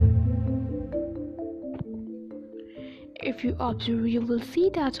If you observe, you will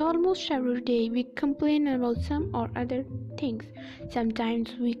see that almost every day we complain about some or other things.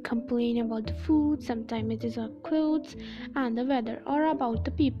 Sometimes we complain about the food, sometimes it is our clothes and the weather, or about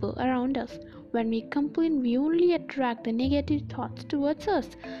the people around us. When we complain, we only attract the negative thoughts towards us,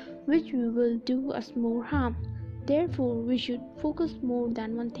 which will do us more harm. Therefore, we should focus more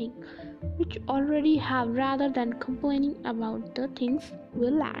than one thing which already have rather than complaining about the things we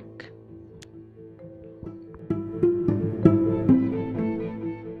lack.